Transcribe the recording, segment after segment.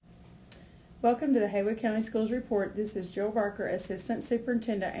Welcome to the Haywood County Schools Report. This is Jill Barker, Assistant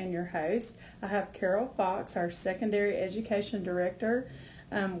Superintendent and your host. I have Carol Fox, our Secondary Education Director,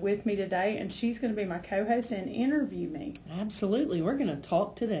 with me today, and she's going to be my co-host and interview me. Absolutely. We're going to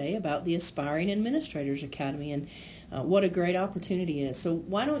talk today about the Aspiring Administrators Academy and what a great opportunity is. So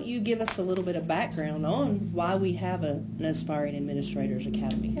why don't you give us a little bit of background on why we have an Aspiring Administrators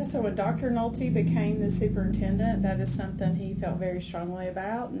Academy? Yeah, so when Dr. Nolte became the superintendent, that is something he felt very strongly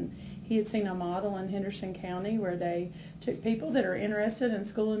about, and he had seen a model in Henderson County where they took people that are interested in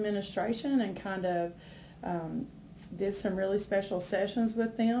school administration and kind of did some really special sessions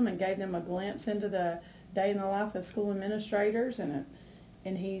with them and gave them a glimpse into the day in the life of school administrators.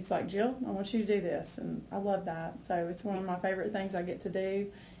 And he's like, Jill, I want you to do this. And I love that. So it's one of my favorite things I get to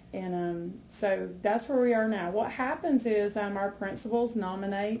do. And so that's where we are now. What happens is our principals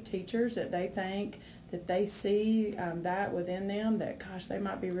nominate teachers that they think that they see that within them, that, gosh, they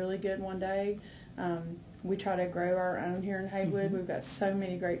might be really good one day. We try to grow our own here in Haywood. Mm-hmm. We've got so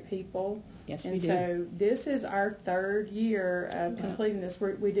many great people. Yes, and we do. So this is our third year of completing this.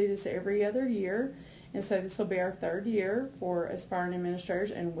 We do this every other year. And so this will be our third year for Aspiring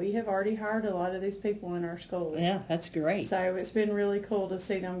Administrators, and we have already hired a lot of these people in our schools. Yeah, that's great. So it's been really cool to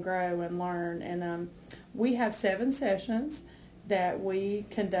see them grow and learn. And we have 7 sessions that we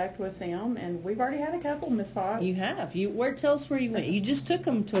conduct with them, and we've already had a couple, Ms. Fox. You have. Tell us where you went. You just took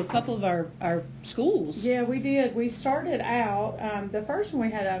them to a couple of our schools. Yeah, we did. We started out, the first one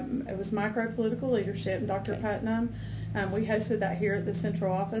we had, it was micro-political leadership, and Dr. Putnam. We hosted that here at the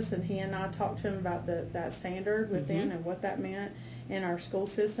central office, and he and I talked to him about that standard with them and what that meant in our school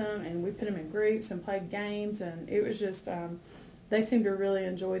system, and we put them in groups and played games, and it was just, they seemed to really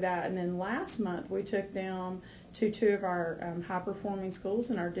enjoy that. And then last month we took them to 2 of our high-performing schools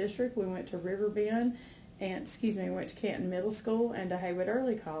in our district. We went to Riverbend, we went to Canton Middle School and to Haywood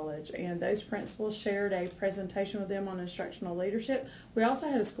Early College, and those principals shared a presentation with them on instructional leadership. We also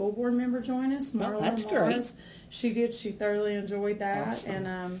had a school board member join us, Marla that's Morris. Great. She thoroughly enjoyed that. Awesome.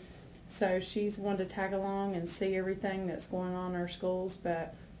 And so she's wanted to tag along and see everything that's going on in our schools.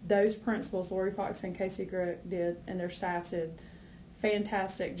 But those principals, Lori Fox and Casey Grook, and their staffs did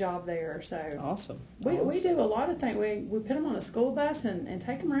fantastic job there. So awesome. We do a lot of things. We put them on a school bus and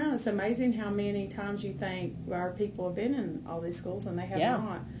take them around. It's amazing how many times you think our people have been in all these schools and they have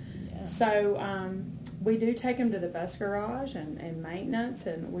not. Yeah. So we do take them to the bus garage and maintenance,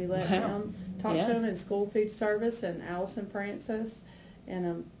 and we let them talk to them in school food service and Allison Francis,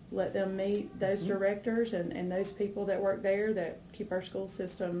 and let them meet those directors and those people that work there that keep our school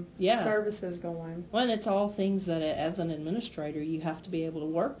system services going. Well, and it's all things that as an administrator you have to be able to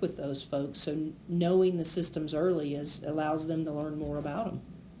work with those folks. So knowing the systems early allows them to learn more about them.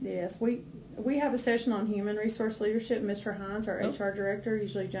 Yes, we have a session on human resource leadership. Mr. Hines, our HR director,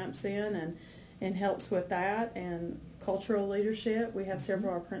 usually jumps in and helps with that, and cultural leadership. We have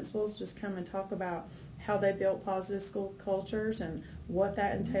several of our principals just come and talk about how they built positive school cultures and what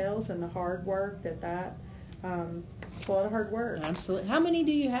that entails and the hard work it's a lot of hard work. Absolutely. How many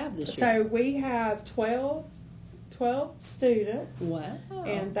do you have this So year? we have 12 students. Wow.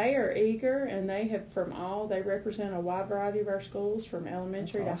 And they are eager, and they represent a wide variety of our schools from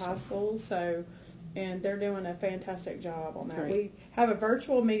elementary to high school. So, and they're doing a fantastic job on that. Great. We have a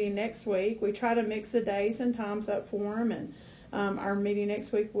virtual meeting next week. We try to mix the days and times up for them, and our meeting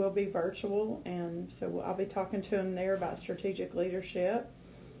next week will be virtual, and so I'll be talking to them there about strategic leadership.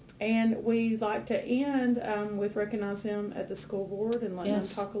 And we like to end with recognizing them at the school board and letting them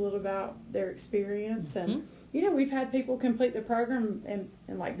talk a little about their experience. And, we've had people complete the program and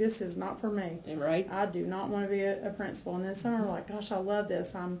like, this is not for me. Right. I do not want to be a principal. And then some are like, gosh, I love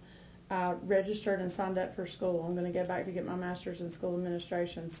this. I registered and signed up for school. I'm going to go back to get my master's in school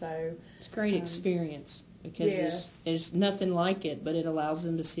administration. So it's a great experience. Because there's nothing like it, but it allows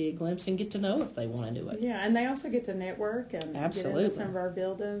them to see a glimpse and get to know if they want to do it. Yeah, and they also get to network and get into some of our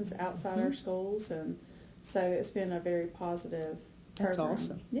buildings outside our schools, and so it's been a very positive program. That's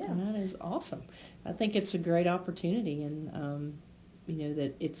awesome. Yeah. That is awesome. I think it's a great opportunity, and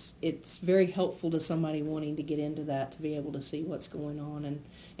that it's very helpful to somebody wanting to get into that, to be able to see what's going on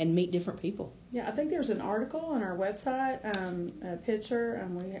and meet different people. Yeah, I think there's an article on our website, a picture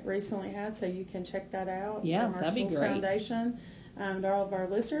we recently had, so you can check that out. Yeah, from our that'd be Schools great. Foundation. To all of our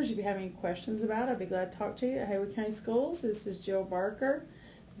listeners, if you have any questions about it, I'd be glad to talk to you at Haywood County Schools. This is Jill Barker.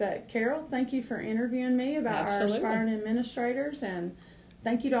 But Carol, thank you for interviewing me about our aspiring administrators, and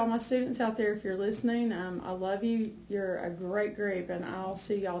thank you to all my students out there if you're listening. I love you. You're a great group, and I'll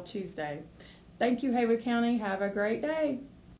see y'all Tuesday. Thank you, Haywood County. Have a great day.